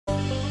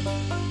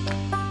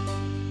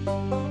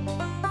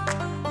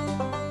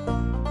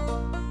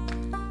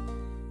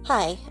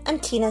Hi, I'm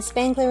Tina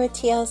Spangler with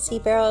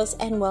TLC Barrels,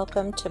 and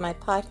welcome to my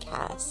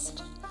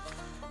podcast.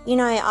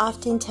 I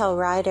often tell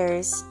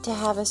riders to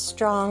have a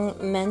strong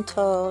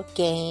mental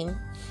game.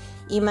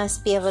 You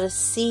must be able to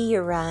see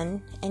your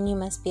run, and you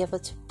must be able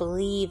to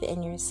believe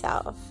in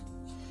yourself.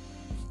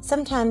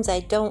 Sometimes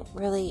I don't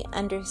really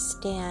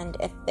understand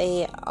if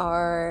they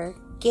are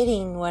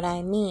getting what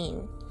I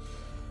mean.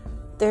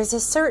 There's a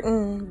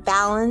certain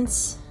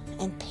balance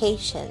and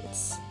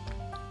patience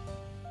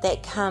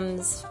that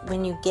comes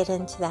when you get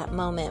into that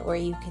moment where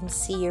you can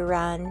see your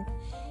run,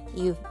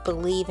 you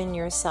believe in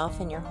yourself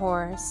and your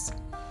horse.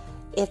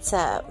 It's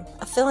a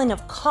feeling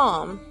of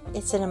calm.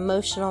 It's an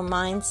emotional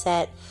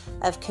mindset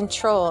of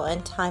control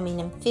and timing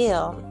and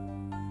feel.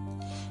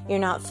 You're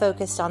not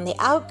focused on the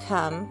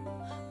outcome,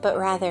 but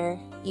rather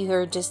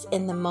you're just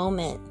in the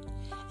moment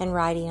and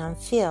riding on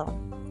feel.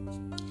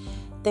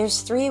 There's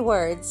 3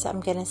 words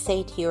I'm going to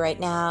say to you right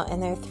now,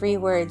 and they're 3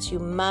 words you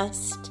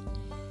must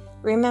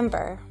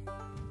remember.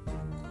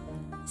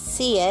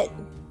 See it,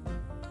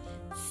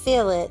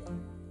 feel it,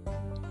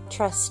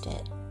 trust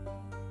it.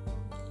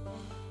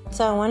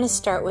 So I want to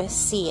start with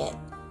see it.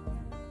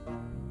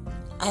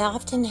 I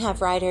often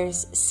have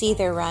riders see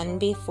their run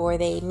before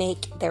they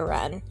make their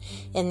run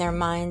in their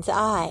mind's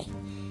eye.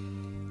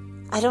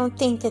 I don't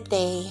think that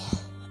they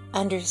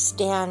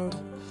understand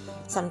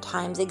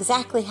sometimes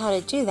exactly how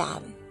to do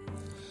that.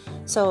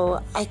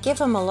 So I give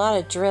them a lot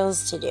of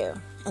drills to do.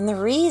 And the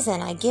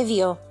reason I give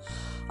you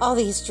all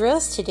these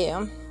drills to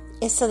do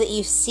is so that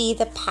you see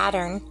the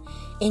pattern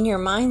in your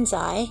mind's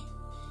eye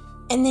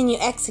and then you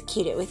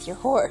execute it with your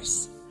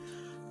horse.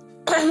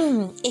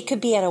 It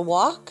could be at a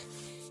walk,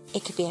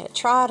 it could be at a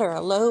trot or a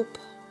lope,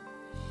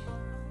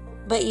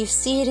 but you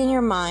see it in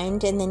your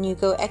mind and then you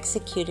go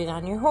execute it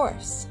on your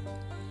horse.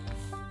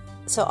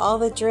 So all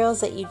the drills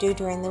that you do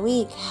during the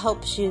week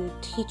helps you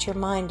teach your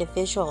mind to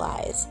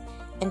visualize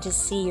and to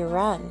see your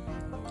run.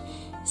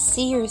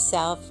 See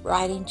yourself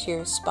riding to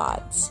your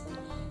spots.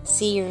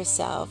 See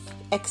yourself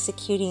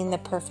executing the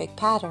perfect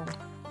pattern.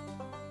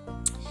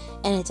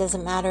 And it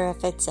doesn't matter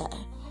if it's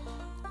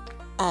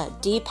a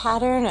D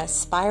pattern, a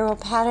spiral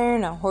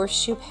pattern, a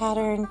horseshoe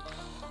pattern,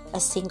 a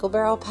single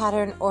barrel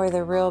pattern, or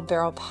the real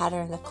barrel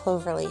pattern, the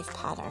cloverleaf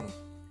pattern.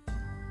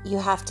 You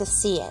have to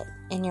see it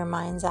in your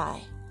mind's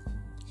eye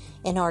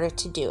in order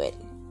to do it.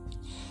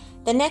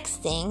 The next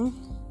thing,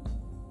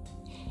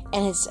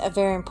 and it's a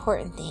very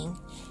important thing,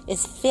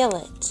 is feel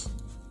it.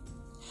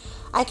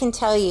 I can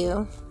tell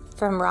you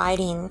from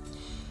riding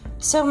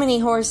so many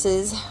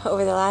horses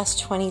over the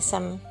last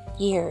 20-some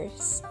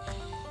years,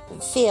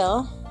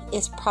 feel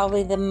is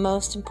probably the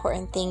most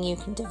important thing you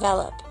can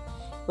develop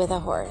with a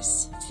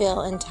horse.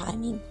 Feel and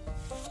timing.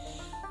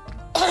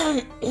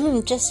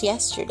 Just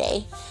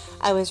yesterday,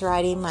 I was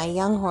riding my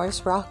young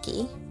horse,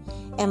 Rocky,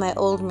 and my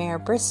old mare,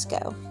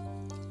 Briscoe.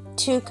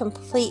 2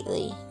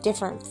 completely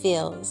different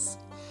feels.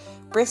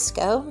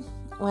 Briscoe,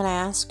 when I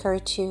asked her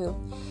to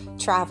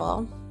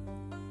travel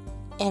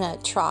in a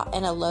trot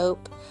and a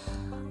lope,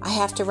 I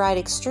have to ride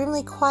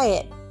extremely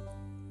quiet,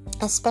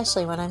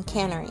 especially when I'm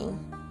cantering.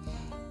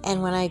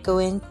 And when I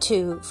go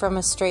from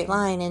a straight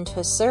line into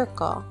a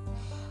circle,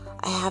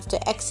 I have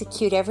to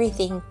execute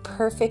everything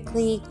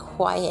perfectly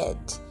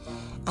quiet.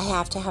 I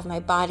have to have my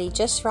body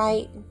just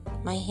right,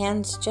 my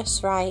hands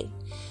just right,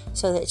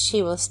 so that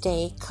she will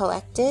stay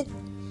collected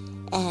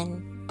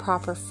and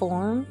proper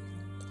form,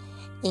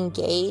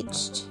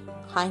 engaged,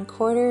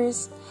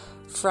 hindquarters,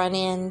 front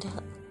end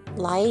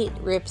light,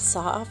 ribs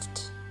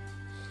soft.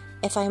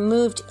 If I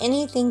moved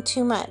anything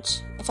too much,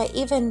 if I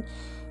even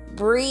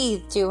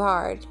breathe too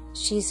hard,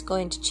 she's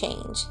going to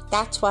change.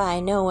 That's why I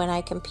know when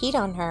I compete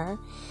on her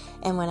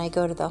and when I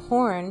go to the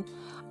horn,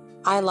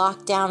 I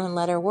lock down and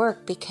let her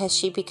work, because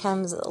she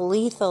becomes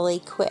lethally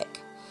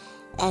quick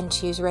and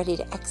she's ready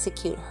to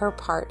execute her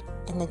part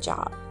in the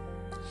job.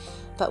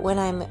 But when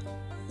I'm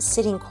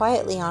sitting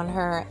quietly on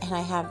her and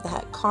I have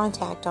that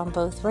contact on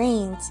both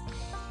reins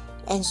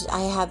and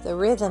I have the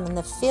rhythm and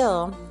the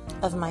feel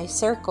of my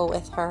circle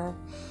with her,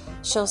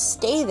 she'll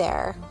stay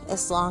there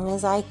as long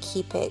as I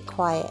keep it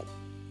quiet.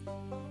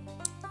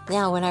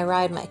 Now, when I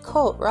ride my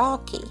colt,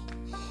 Rocky,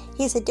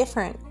 he's a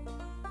different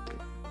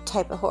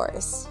type of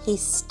horse. He's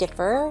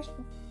stiffer.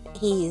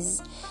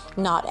 He's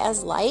not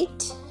as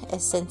light,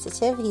 as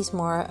sensitive. He's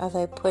more of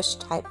a push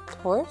type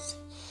horse.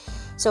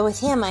 So with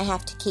him, I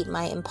have to keep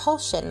my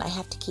impulsion. I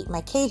have to keep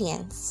my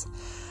cadence.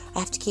 I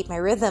have to keep my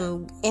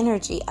rhythm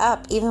energy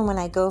up. Even when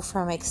I go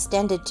from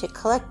extended to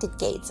collected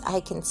gaits,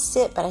 I can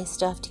sit, but I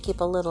still have to keep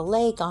a little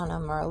leg on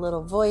him or a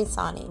little voice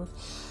on him.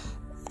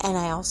 And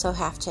I also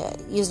have to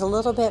use a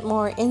little bit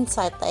more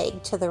inside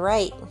leg to the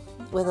right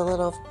with a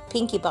little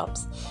pinky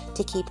bumps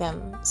to keep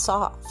him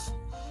soft,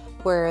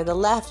 where the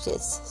left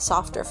is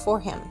softer for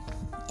him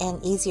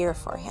and easier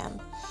for him.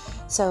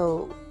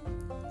 So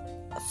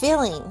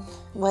feeling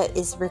what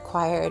is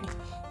required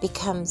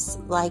becomes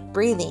like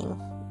breathing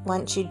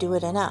once you do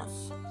it enough.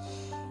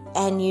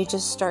 And you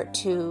just start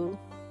to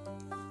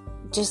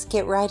just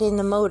get right in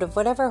the mode of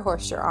whatever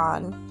horse you're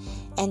on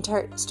and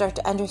start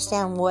to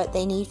understand what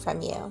they need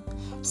from you.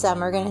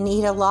 Some are going to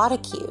need a lot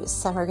of cues.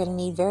 Some are going to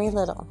need very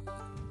little.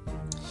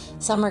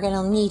 Some are going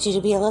to need you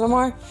to be a little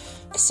more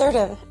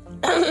assertive,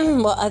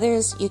 while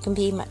others you can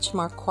be much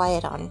more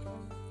quiet on.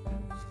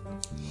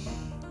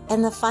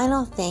 And the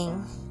final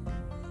thing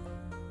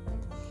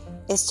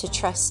is to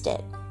trust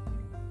it.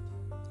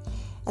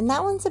 And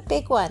that one's a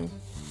big one.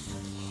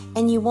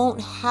 And you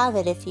won't have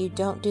it if you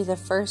don't do the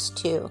first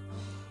two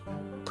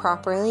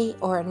properly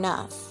or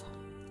enough.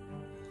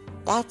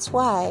 That's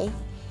why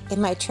in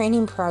my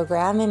training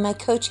program, in my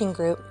coaching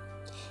group,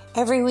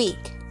 every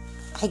week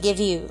I give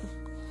you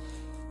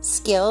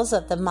skills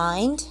of the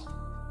mind,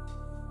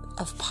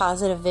 of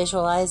positive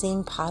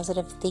visualizing,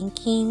 positive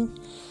thinking.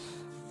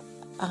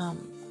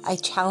 I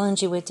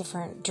challenge you with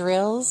different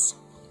drills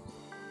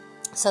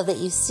so that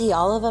you see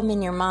all of them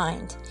in your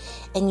mind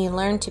and you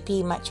learn to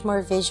be much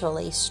more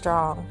visually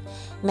strong.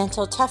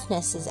 Mental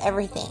toughness is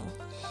everything.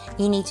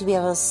 You need to be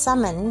able to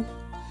summon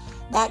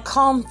that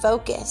calm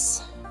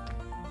focus,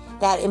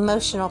 that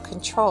emotional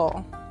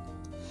control,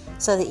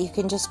 so that you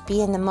can just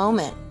be in the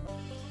moment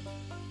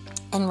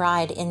and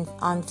ride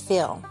on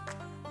feel.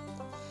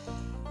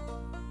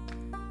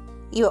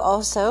 You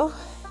also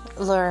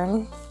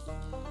learn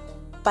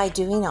by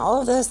doing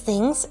all of those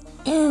things,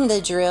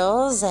 the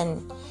drills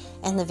and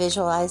the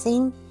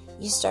visualizing,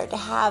 you start to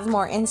have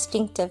more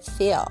instinctive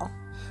feel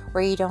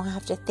where you don't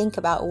have to think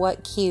about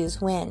what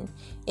cues when.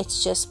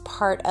 It's just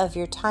part of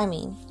your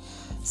timing.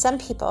 Some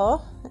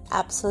people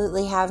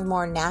absolutely have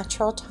more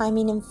natural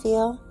timing and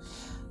feel,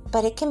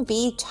 but it can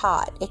be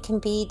taught. It can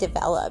be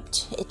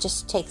developed. It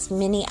just takes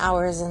many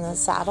hours in the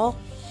saddle,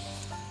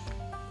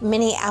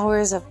 many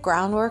hours of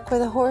groundwork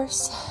with a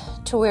horse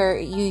to where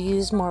you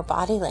use more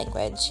body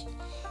language.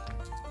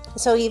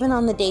 So even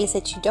on the days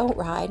that you don't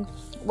ride,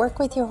 work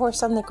with your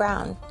horse on the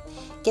ground.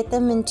 Get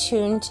them in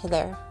tune to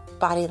their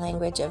body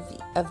language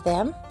of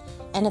them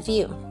and of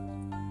you.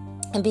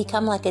 And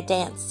become like a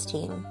dance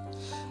team.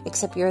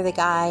 Except you're the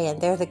guy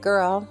and they're the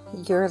girl.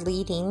 You're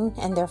leading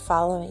and they're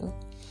following.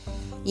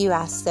 You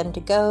ask them to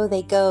go,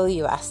 they go.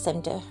 You ask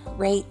them to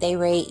rate, they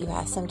rate. You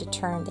ask them to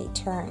turn, they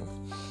turn.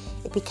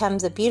 It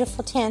becomes a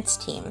beautiful dance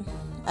team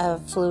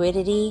of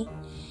fluidity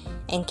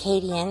and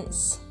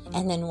cadence.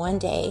 And then one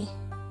day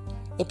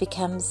it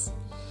becomes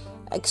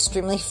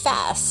extremely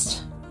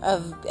fast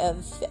of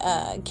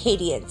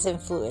cadence and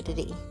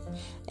fluidity.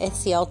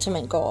 It's the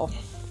ultimate goal.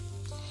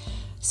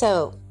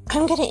 So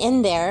I'm going to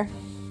end there,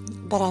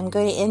 but I'm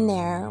going to end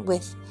there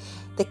with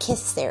the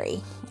KISS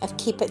theory of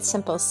keep it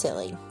simple,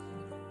 silly.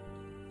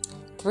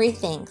 3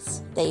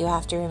 things that you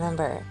have to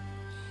remember.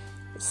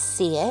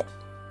 See it,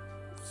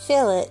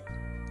 feel it,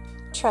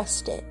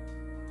 trust it.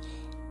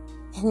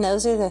 And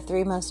those are the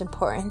 3 most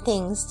important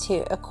things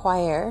to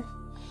acquire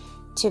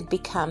to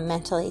become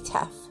mentally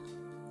tough.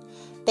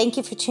 Thank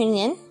you for tuning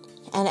in,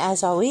 and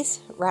as always,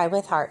 ride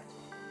with heart.